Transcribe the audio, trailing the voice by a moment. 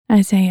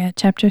Isaiah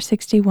chapter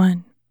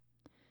 61.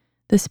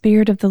 The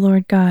Spirit of the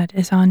Lord God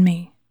is on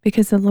me,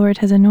 because the Lord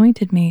has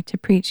anointed me to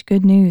preach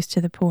good news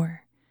to the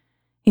poor.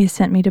 He has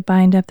sent me to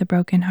bind up the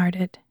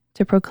brokenhearted,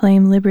 to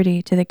proclaim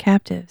liberty to the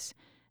captives,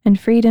 and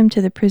freedom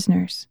to the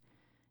prisoners,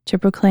 to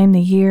proclaim the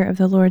year of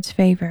the Lord's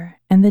favor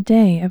and the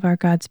day of our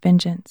God's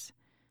vengeance,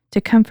 to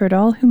comfort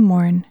all who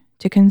mourn,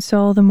 to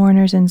console the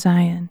mourners in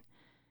Zion,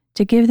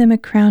 to give them a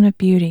crown of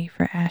beauty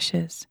for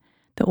ashes,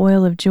 the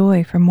oil of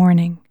joy for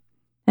mourning,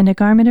 and a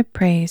garment of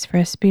praise for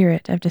a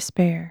spirit of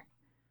despair.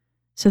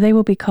 So they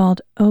will be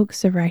called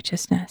oaks of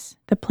righteousness,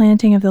 the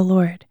planting of the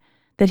Lord,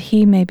 that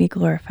he may be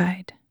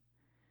glorified.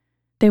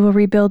 They will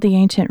rebuild the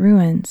ancient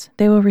ruins.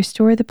 They will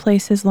restore the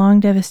places long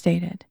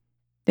devastated.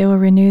 They will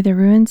renew the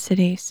ruined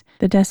cities,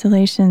 the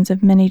desolations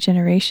of many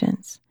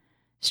generations.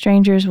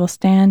 Strangers will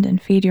stand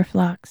and feed your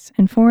flocks,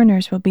 and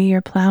foreigners will be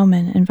your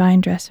plowmen and vine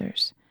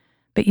dressers.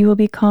 But you will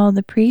be called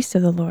the priests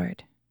of the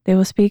Lord. They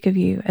will speak of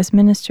you as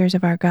ministers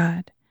of our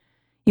God.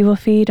 You will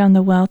feed on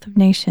the wealth of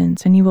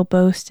nations, and you will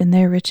boast in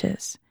their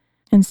riches.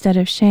 Instead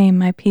of shame,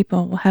 my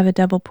people will have a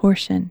double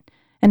portion,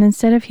 and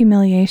instead of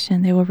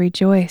humiliation, they will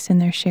rejoice in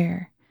their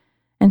share.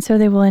 And so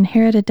they will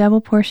inherit a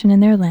double portion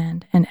in their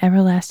land, and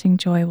everlasting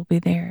joy will be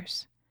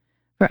theirs.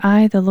 For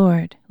I, the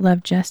Lord,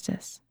 love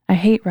justice. I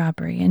hate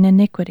robbery and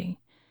iniquity.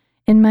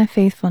 In my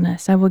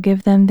faithfulness I will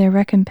give them their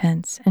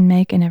recompense and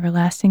make an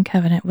everlasting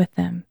covenant with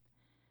them.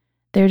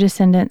 Their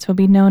descendants will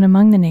be known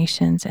among the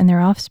nations, and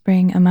their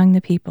offspring among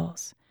the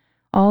peoples.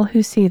 All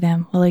who see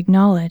them will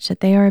acknowledge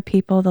that they are a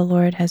people the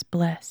Lord has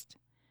blessed.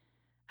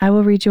 I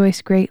will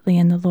rejoice greatly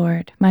in the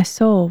Lord. My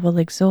soul will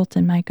exult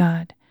in my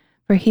God,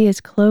 for he has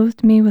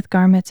clothed me with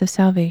garments of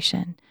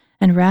salvation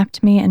and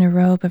wrapped me in a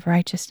robe of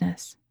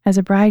righteousness, as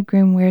a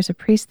bridegroom wears a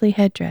priestly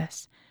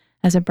headdress,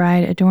 as a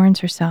bride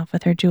adorns herself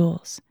with her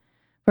jewels.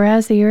 For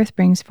as the earth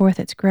brings forth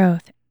its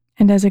growth,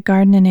 and as a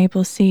garden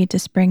enables seed to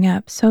spring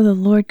up, so the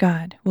Lord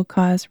God will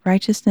cause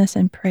righteousness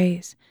and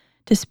praise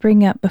to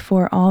spring up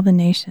before all the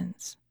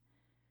nations.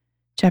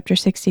 Chapter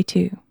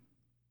 62.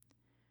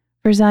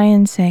 For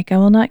Zion's sake I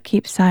will not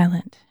keep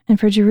silent, and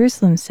for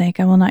Jerusalem's sake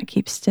I will not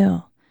keep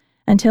still,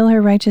 until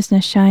her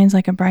righteousness shines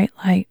like a bright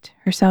light,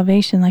 her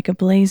salvation like a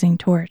blazing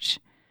torch.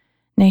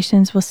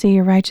 Nations will see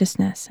your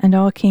righteousness, and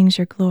all kings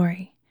your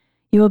glory.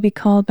 You will be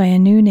called by a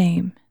new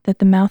name that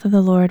the mouth of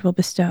the Lord will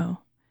bestow.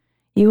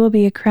 You will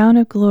be a crown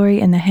of glory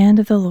in the hand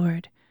of the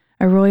Lord,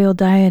 a royal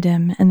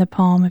diadem in the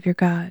palm of your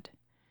God.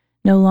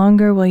 No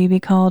longer will you be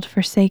called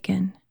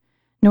forsaken,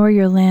 nor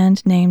your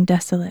land named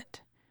desolate,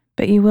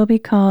 but you will be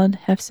called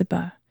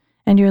Hephzibah,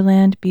 and your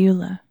land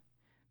Beulah.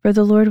 For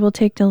the Lord will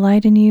take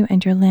delight in you,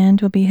 and your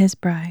land will be his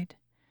bride.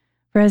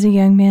 For as a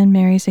young man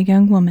marries a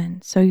young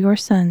woman, so your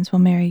sons will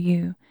marry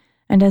you,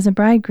 and as a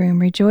bridegroom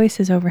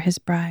rejoices over his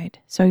bride,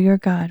 so your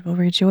God will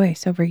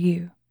rejoice over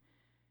you.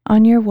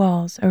 On your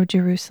walls, O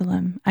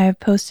Jerusalem, I have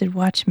posted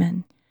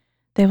watchmen.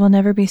 They will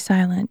never be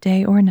silent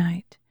day or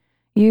night.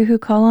 You who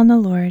call on the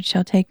Lord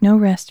shall take no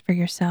rest for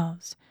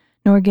yourselves,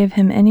 nor give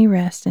him any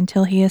rest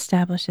until he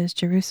establishes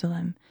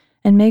Jerusalem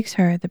and makes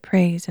her the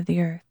praise of the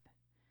earth.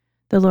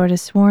 The Lord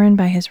has sworn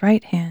by his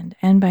right hand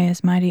and by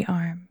his mighty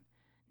arm.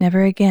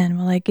 Never again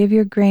will I give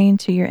your grain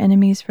to your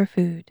enemies for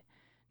food,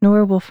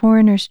 nor will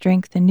foreigners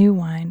drink the new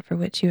wine for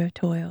which you have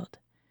toiled.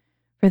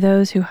 For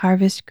those who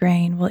harvest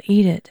grain will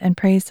eat it and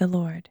praise the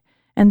Lord,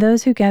 and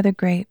those who gather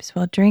grapes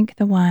will drink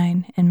the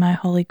wine in my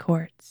holy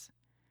courts.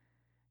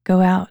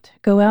 Go out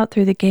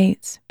through the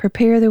gates,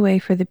 prepare the way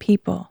for the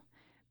people.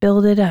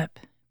 Build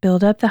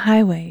up the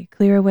highway,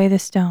 clear away the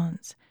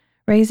stones,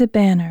 raise a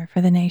banner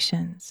for the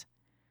nations.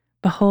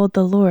 Behold,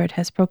 the Lord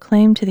has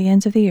proclaimed to the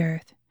ends of the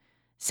earth.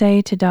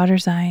 Say to daughter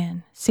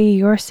Zion, see,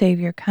 your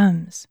Savior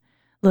comes.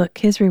 Look,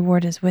 his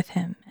reward is with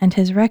him, and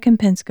his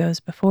recompense goes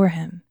before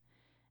him.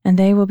 And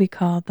they will be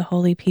called the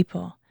holy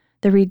people,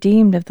 the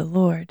redeemed of the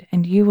Lord,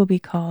 and you will be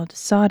called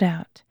sought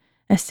out,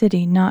 a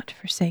city not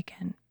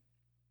forsaken.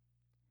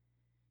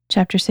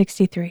 Chapter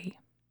 63.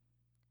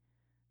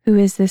 Who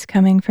is this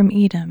coming from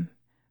Edom,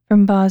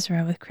 from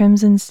Bozrah with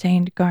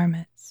crimson-stained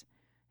garments?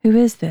 Who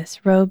is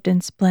this, robed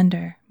in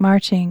splendor,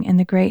 marching in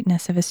the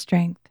greatness of his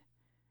strength?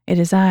 It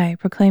is I,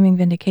 proclaiming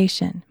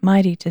vindication,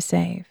 mighty to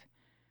save.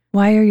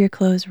 Why are your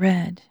clothes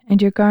red,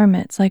 and your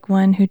garments like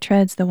one who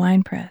treads the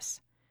winepress?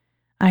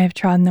 I have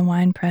trodden the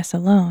winepress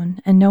alone,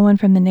 and no one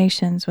from the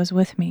nations was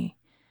with me.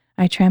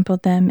 I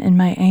trampled them in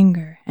my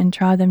anger, and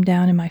trod them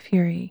down in my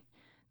fury.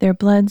 Their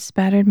blood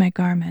spattered my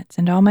garments,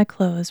 and all my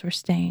clothes were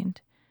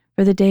stained.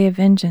 For the day of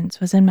vengeance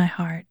was in my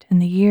heart,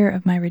 and the year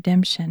of my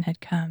redemption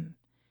had come.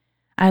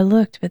 I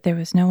looked, but there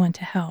was no one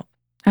to help.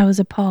 I was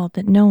appalled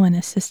that no one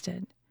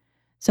assisted.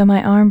 So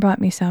my arm brought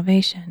me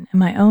salvation, and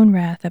my own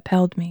wrath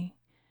upheld me.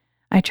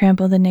 I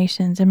trampled the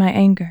nations in my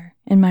anger.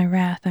 In my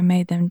wrath I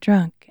made them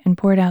drunk, and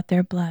poured out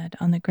their blood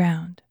on the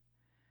ground.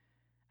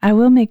 I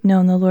will make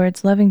known the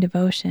Lord's loving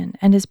devotion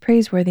and his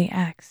praiseworthy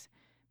acts,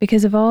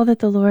 because of all that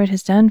the Lord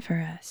has done for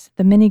us,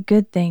 the many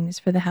good things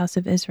for the house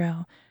of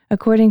Israel,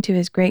 according to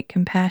his great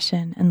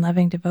compassion and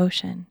loving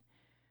devotion.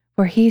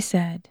 For he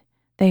said,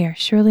 they are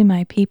surely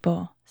my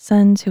people,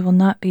 sons who will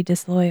not be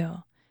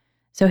disloyal.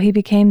 So he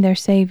became their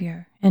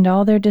savior. In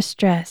all their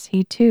distress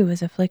he too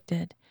was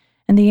afflicted,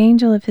 and the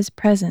angel of his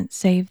presence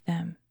saved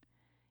them.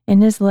 In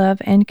his love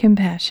and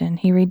compassion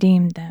he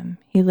redeemed them.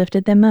 He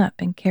lifted them up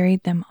and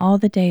carried them all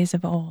the days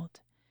of old.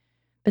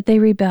 But they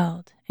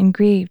rebelled and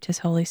grieved his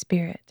Holy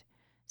Spirit.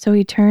 So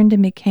he turned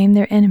and became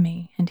their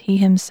enemy, and he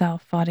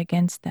himself fought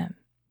against them.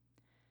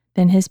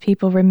 Then his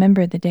people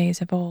remembered the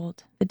days of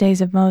old, the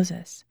days of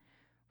Moses.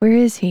 Where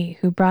is he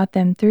who brought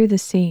them through the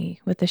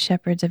sea with the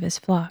shepherds of his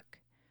flock?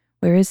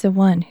 Where is the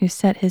one who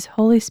set his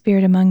Holy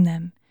Spirit among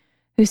them,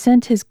 who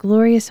sent his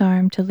glorious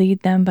arm to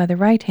lead them by the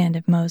right hand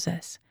of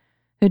Moses,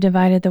 who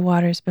divided the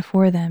waters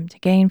before them to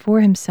gain for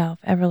himself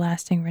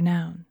everlasting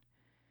renown,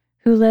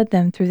 who led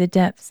them through the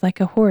depths like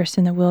a horse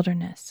in the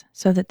wilderness,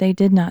 so that they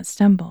did not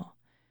stumble?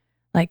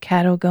 Like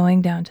cattle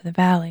going down to the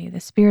valley, the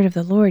Spirit of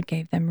the Lord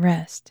gave them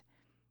rest.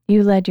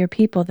 You led your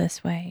people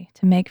this way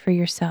to make for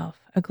yourself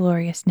a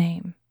glorious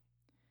name.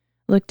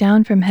 Look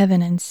down from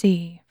heaven and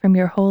see, from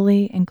your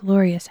holy and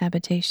glorious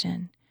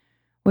habitation.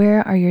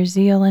 Where are your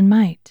zeal and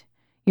might?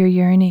 Your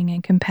yearning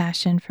and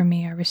compassion for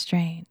me are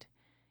restrained.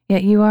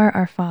 Yet you are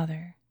our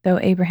Father, though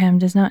Abraham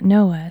does not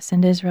know us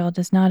and Israel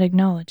does not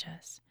acknowledge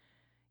us.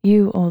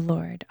 You, O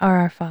Lord, are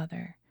our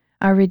Father.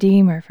 Our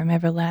Redeemer from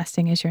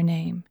everlasting is your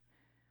name.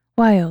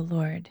 Why, O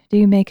Lord, do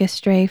you make us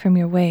stray from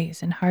your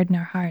ways and harden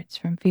our hearts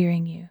from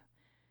fearing you?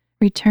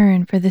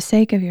 Return for the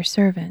sake of your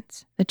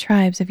servants, the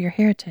tribes of your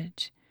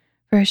heritage.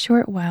 For a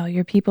short while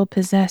your people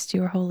possessed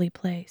your holy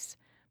place,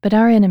 but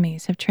our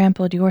enemies have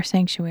trampled your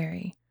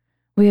sanctuary.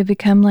 We have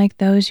become like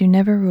those you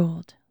never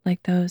ruled,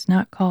 like those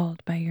not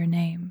called by your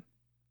name.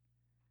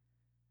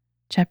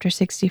 Chapter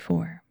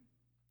 64.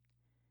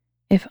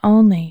 If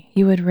only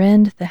you would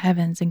rend the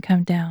heavens and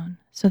come down,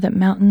 so that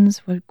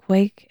mountains would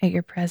quake at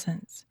your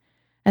presence,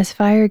 as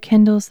fire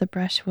kindles the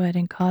brushwood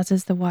and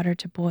causes the water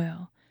to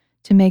boil,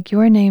 to make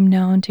your name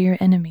known to your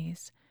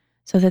enemies,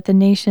 so that the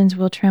nations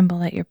will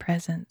tremble at your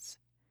presence.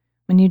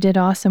 When you did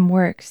awesome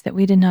works that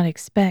we did not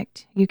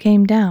expect, you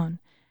came down,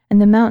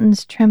 and the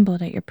mountains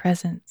trembled at your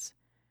presence.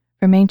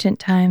 From ancient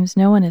times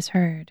no one has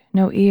heard,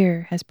 no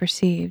ear has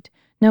perceived,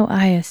 no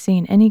eye has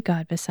seen any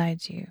God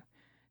besides you,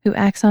 who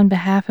acts on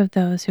behalf of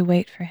those who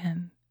wait for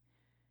him.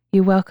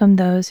 You welcome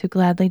those who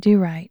gladly do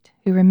right,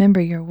 who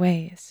remember your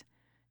ways.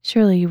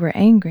 Surely you were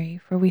angry,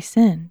 for we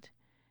sinned.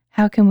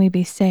 How can we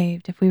be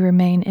saved if we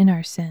remain in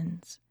our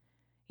sins?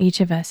 Each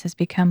of us has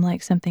become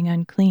like something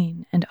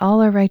unclean, and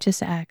all our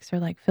righteous acts are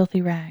like filthy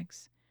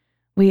rags.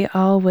 We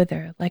all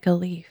wither like a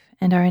leaf,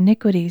 and our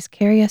iniquities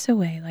carry us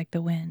away like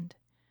the wind.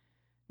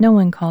 No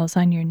one calls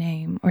on your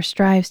name or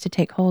strives to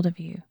take hold of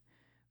you,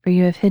 for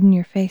you have hidden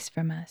your face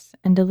from us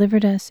and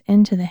delivered us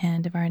into the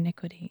hand of our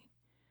iniquity.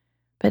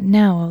 But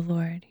now, O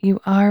Lord, you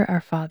are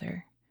our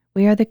Father.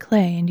 We are the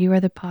clay, and you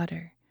are the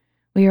potter.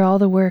 We are all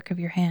the work of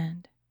your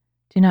hand.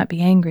 Do not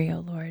be angry, O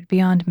Lord,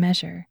 beyond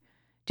measure.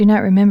 Do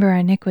not remember our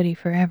iniquity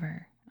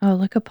forever. Oh,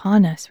 look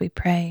upon us, we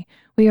pray.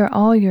 We are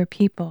all your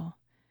people.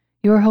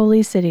 Your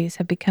holy cities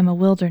have become a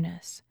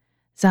wilderness.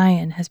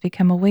 Zion has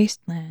become a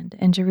wasteland,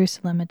 and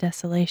Jerusalem a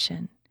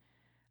desolation.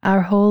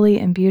 Our holy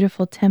and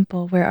beautiful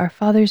temple, where our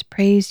fathers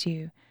praised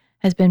you,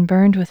 has been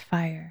burned with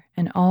fire,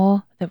 and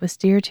all that was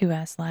dear to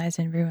us lies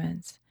in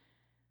ruins.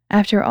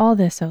 After all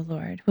this, O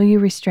Lord, will you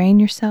restrain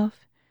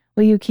yourself?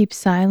 Will you keep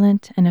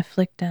silent and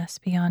afflict us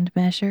beyond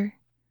measure?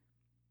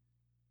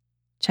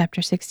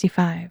 Chapter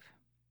 65.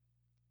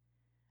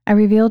 I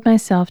revealed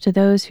myself to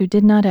those who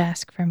did not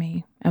ask for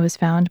me. I was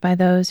found by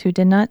those who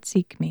did not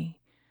seek me.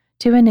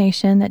 To a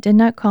nation that did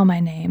not call my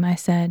name, I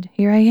said,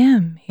 Here I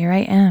am, here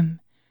I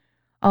am.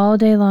 All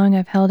day long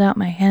I've held out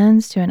my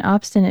hands to an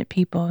obstinate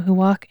people who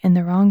walk in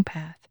the wrong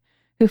path,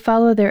 who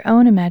follow their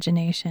own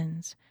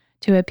imaginations,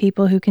 to a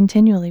people who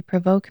continually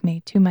provoke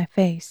me to my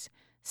face,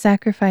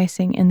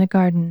 sacrificing in the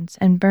gardens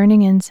and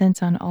burning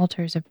incense on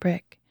altars of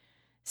brick,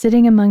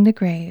 sitting among the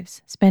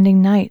graves,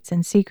 spending nights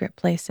in secret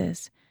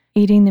places,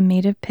 eating the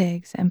meat of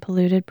pigs and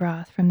polluted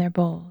broth from their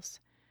bowls.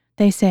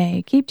 They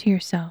say, Keep to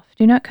yourself,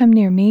 do not come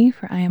near me,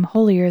 for I am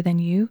holier than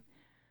you.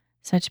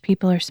 Such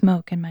people are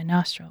smoke in my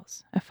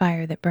nostrils, a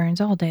fire that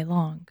burns all day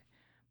long.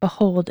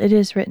 Behold, it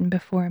is written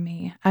before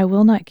me, I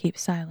will not keep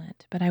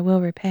silent, but I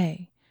will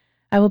repay.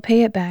 I will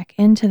pay it back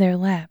into their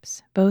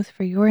laps, both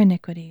for your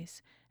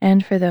iniquities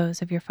and for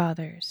those of your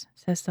fathers,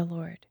 says the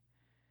Lord.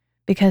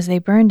 Because they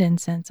burned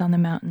incense on the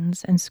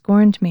mountains and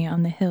scorned me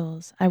on the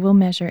hills, I will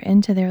measure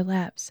into their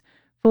laps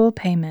full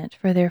payment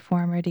for their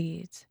former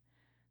deeds.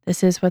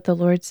 This is what the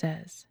Lord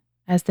says.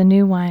 As the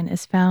new wine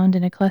is found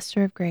in a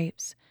cluster of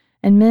grapes,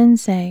 and men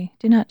say,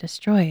 Do not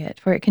destroy it,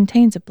 for it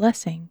contains a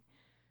blessing,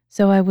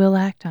 so I will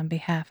act on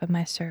behalf of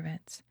my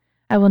servants.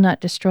 I will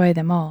not destroy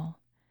them all,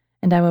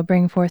 and I will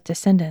bring forth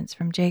descendants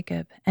from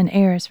Jacob and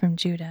heirs from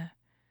Judah.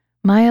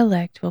 My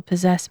elect will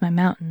possess my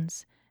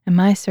mountains, and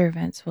my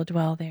servants will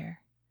dwell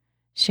there.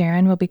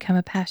 Sharon will become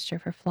a pasture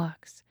for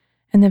flocks,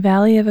 and the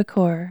valley of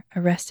Achor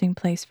a resting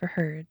place for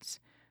herds,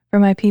 for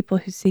my people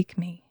who seek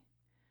me.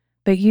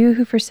 But you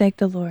who forsake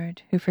the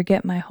Lord, who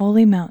forget my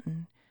holy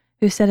mountain,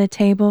 who set a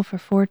table for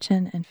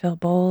fortune and fill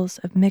bowls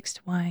of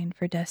mixed wine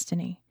for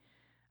destiny.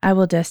 I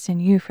will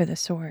destine you for the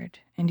sword,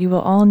 and you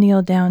will all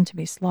kneel down to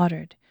be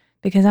slaughtered,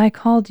 because I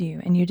called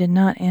you and you did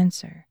not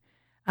answer.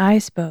 I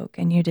spoke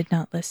and you did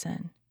not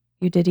listen.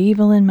 You did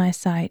evil in my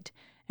sight,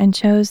 and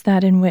chose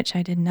that in which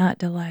I did not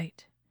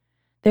delight.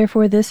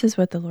 Therefore this is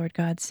what the Lord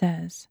God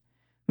says.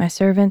 My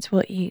servants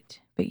will eat,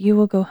 but you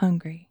will go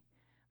hungry.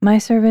 My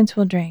servants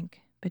will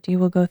drink, but you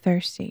will go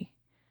thirsty.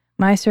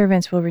 My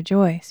servants will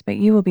rejoice, but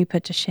you will be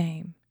put to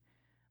shame.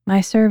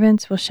 My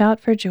servants will shout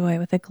for joy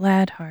with a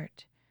glad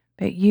heart,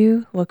 but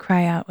you will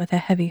cry out with a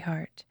heavy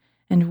heart,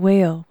 and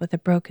wail with a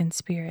broken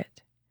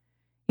spirit.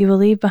 You will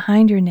leave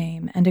behind your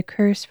name and a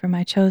curse for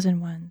my chosen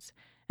ones,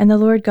 and the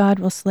Lord God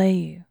will slay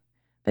you.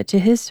 But to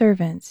his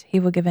servants he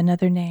will give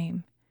another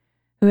name.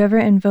 Whoever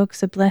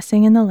invokes a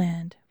blessing in the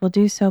land will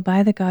do so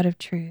by the God of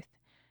truth,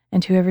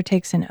 and whoever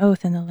takes an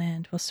oath in the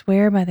land will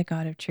swear by the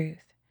God of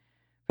truth.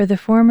 For the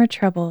former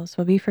troubles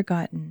will be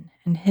forgotten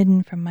and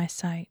hidden from my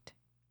sight.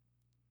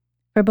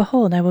 For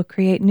behold, I will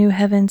create new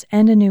heavens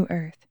and a new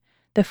earth.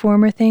 The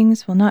former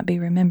things will not be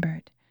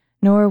remembered,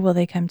 nor will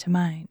they come to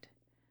mind.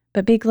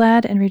 But be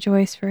glad and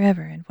rejoice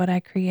forever in what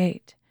I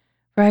create.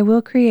 For I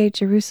will create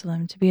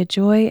Jerusalem to be a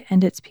joy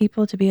and its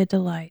people to be a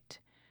delight.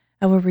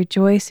 I will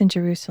rejoice in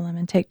Jerusalem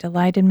and take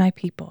delight in my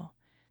people.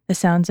 The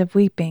sounds of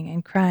weeping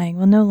and crying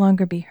will no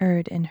longer be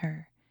heard in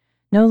her.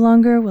 No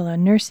longer will a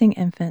nursing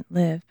infant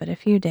live but a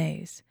few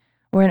days,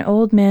 or an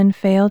old man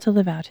fail to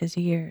live out his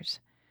years.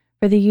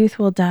 For the youth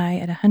will die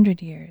at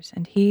 100 years,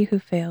 and he who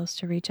fails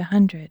to reach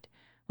 100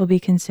 will be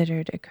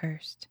considered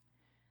accursed.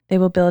 They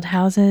will build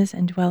houses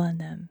and dwell in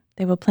them.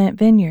 They will plant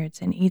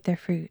vineyards and eat their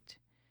fruit.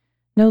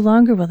 No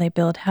longer will they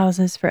build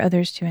houses for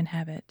others to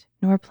inhabit,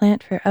 nor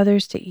plant for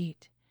others to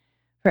eat.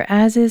 For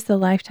as is the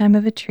lifetime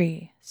of a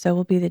tree, so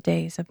will be the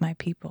days of my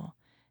people,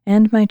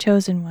 and my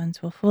chosen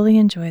ones will fully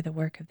enjoy the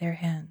work of their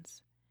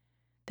hands.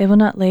 They will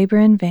not labor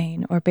in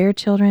vain or bear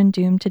children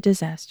doomed to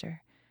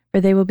disaster, for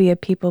they will be a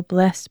people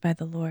blessed by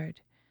the Lord,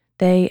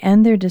 they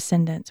and their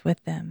descendants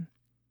with them.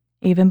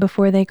 Even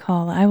before they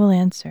call, I will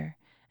answer,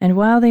 and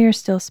while they are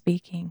still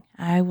speaking,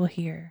 I will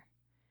hear.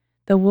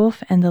 The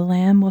wolf and the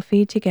lamb will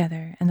feed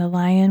together, and the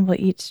lion will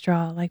eat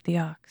straw like the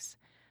ox,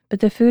 but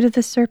the food of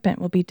the serpent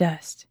will be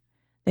dust.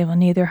 They will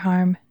neither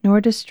harm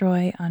nor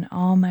destroy on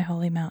all my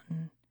holy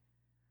mountain,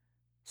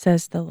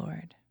 says the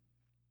Lord.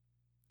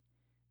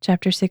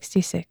 Chapter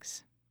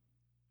 66.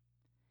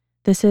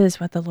 This is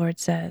what the Lord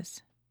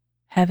says.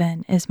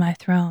 Heaven is my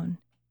throne,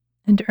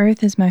 and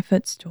earth is my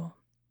footstool.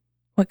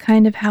 What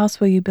kind of house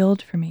will you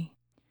build for me?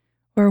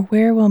 Or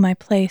where will my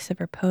place of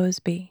repose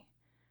be?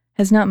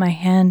 Has not my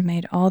hand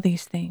made all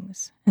these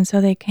things, and so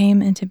they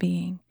came into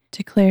being,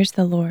 declares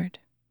the Lord.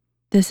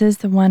 This is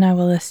the one I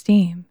will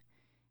esteem,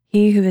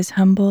 he who is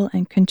humble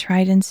and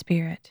contrite in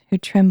spirit, who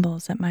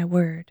trembles at my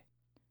word.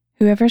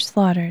 Whoever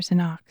slaughters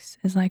an ox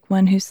is like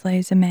one who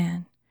slays a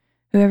man.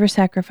 Whoever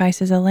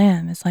sacrifices a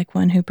lamb is like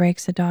one who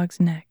breaks a dog's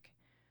neck.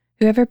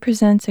 Whoever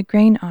presents a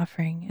grain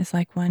offering is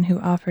like one who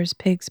offers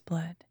pig's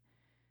blood.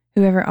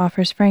 Whoever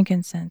offers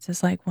frankincense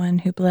is like one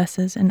who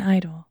blesses an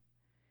idol.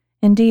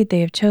 Indeed, they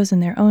have chosen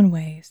their own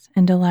ways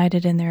and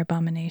delighted in their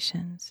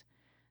abominations.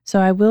 So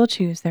I will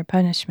choose their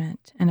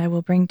punishment, and I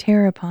will bring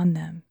terror upon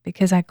them,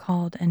 because I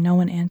called and no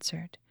one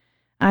answered.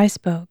 I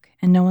spoke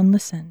and no one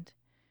listened.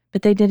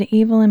 But they did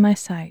evil in my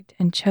sight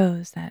and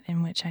chose that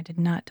in which I did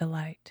not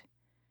delight.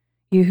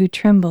 You who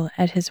tremble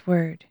at his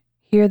word,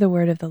 hear the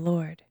word of the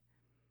Lord.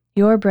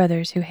 Your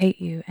brothers who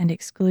hate you and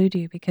exclude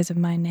you because of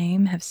my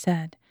name have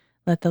said,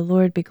 Let the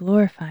Lord be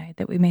glorified,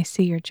 that we may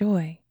see your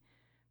joy.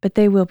 But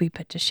they will be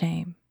put to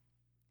shame.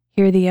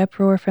 Hear the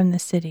uproar from the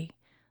city.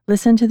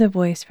 Listen to the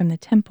voice from the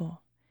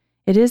temple.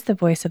 It is the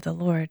voice of the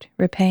Lord,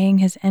 repaying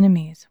his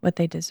enemies what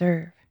they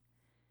deserve.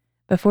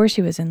 Before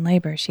she was in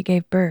labor, she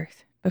gave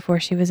birth. Before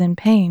she was in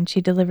pain,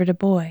 she delivered a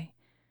boy.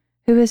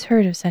 Who has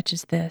heard of such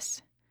as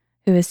this?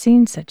 Who has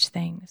seen such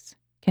things?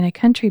 Can a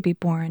country be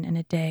born in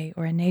a day,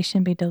 or a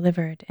nation be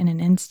delivered in an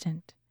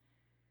instant?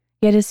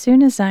 Yet as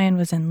soon as Zion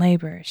was in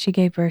labor, she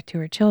gave birth to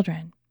her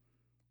children.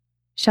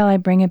 Shall I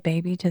bring a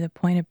baby to the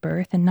point of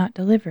birth and not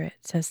deliver it,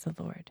 says the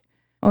Lord?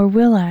 Or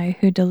will I,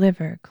 who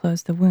deliver,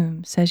 close the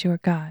womb, says your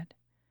God?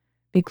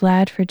 Be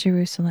glad for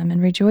Jerusalem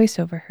and rejoice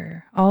over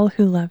her, all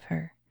who love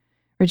her.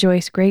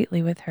 Rejoice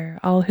greatly with her,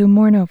 all who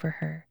mourn over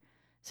her,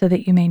 so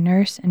that you may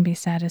nurse and be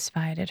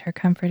satisfied at her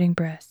comforting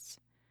breasts.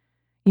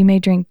 You may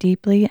drink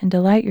deeply and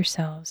delight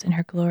yourselves in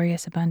her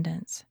glorious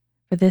abundance,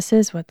 for this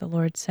is what the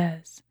Lord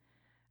says.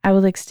 I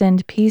will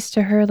extend peace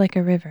to her like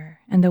a river,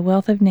 and the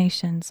wealth of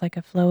nations like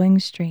a flowing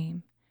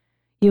stream.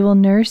 You will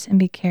nurse and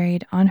be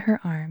carried on her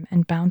arm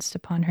and bounced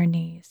upon her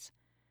knees.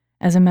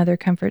 As a mother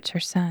comforts her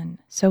son,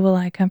 so will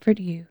I comfort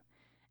you,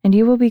 and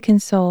you will be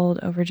consoled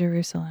over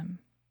Jerusalem.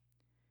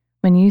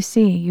 When you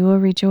see, you will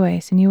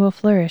rejoice, and you will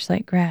flourish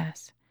like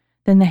grass.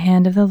 Then the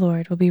hand of the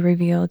Lord will be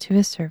revealed to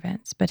his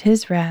servants, but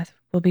his wrath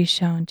will be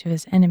shown to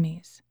his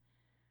enemies.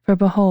 For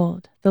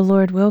behold, the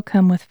Lord will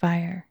come with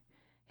fire.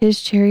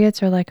 His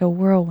chariots are like a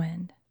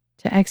whirlwind,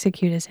 to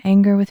execute his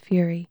anger with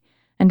fury,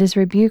 and his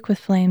rebuke with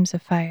flames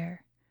of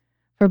fire.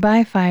 For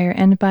by fire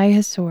and by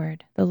his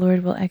sword the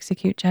Lord will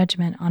execute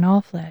judgment on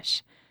all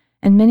flesh,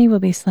 and many will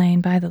be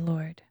slain by the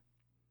Lord.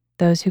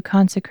 Those who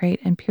consecrate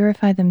and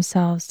purify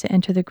themselves to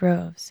enter the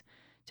groves,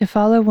 to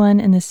follow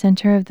one in the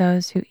center of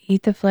those who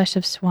eat the flesh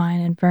of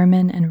swine and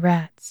vermin and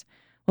rats,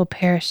 will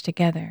perish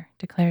together,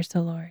 declares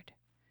the Lord.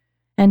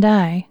 And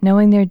I,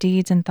 knowing their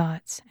deeds and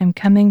thoughts, am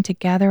coming to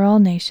gather all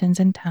nations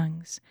and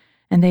tongues,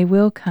 and they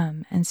will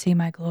come and see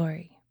my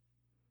glory.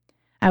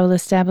 I will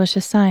establish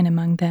a sign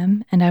among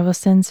them, and I will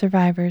send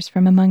survivors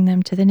from among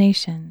them to the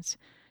nations,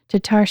 to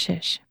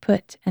Tarshish,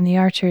 Put, and the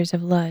archers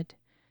of Lud,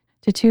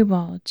 to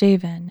Tubal,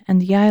 Javan, and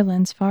the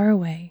islands far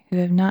away, who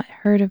have not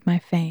heard of my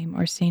fame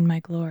or seen my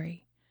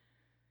glory.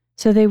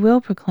 So they will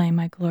proclaim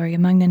my glory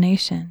among the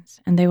nations,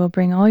 and they will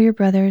bring all your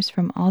brothers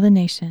from all the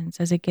nations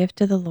as a gift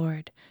to the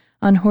Lord,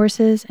 on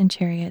horses and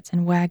chariots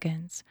and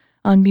wagons,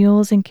 on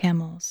mules and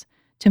camels,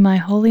 to my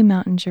holy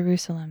mountain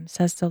Jerusalem,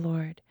 says the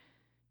Lord,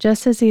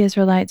 just as the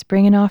Israelites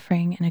bring an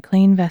offering in a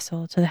clean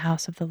vessel to the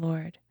house of the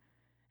Lord.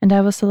 And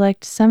I will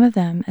select some of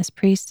them as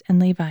priests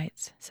and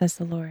Levites, says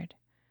the Lord.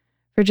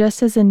 For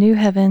just as the new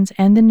heavens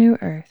and the new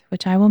earth,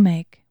 which I will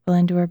make, will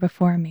endure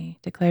before me,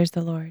 declares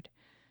the Lord,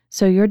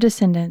 so your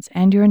descendants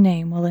and your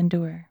name will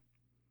endure.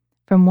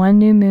 From one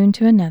new moon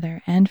to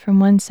another, and from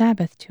one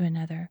Sabbath to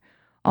another,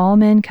 all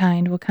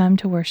mankind will come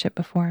to worship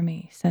before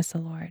me, says the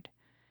Lord.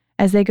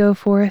 As they go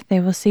forth, they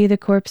will see the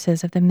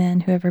corpses of the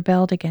men who have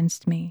rebelled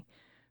against me,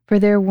 for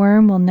their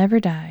worm will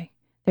never die,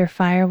 their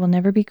fire will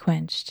never be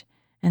quenched,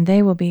 and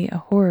they will be a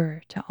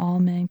horror to all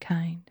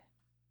mankind.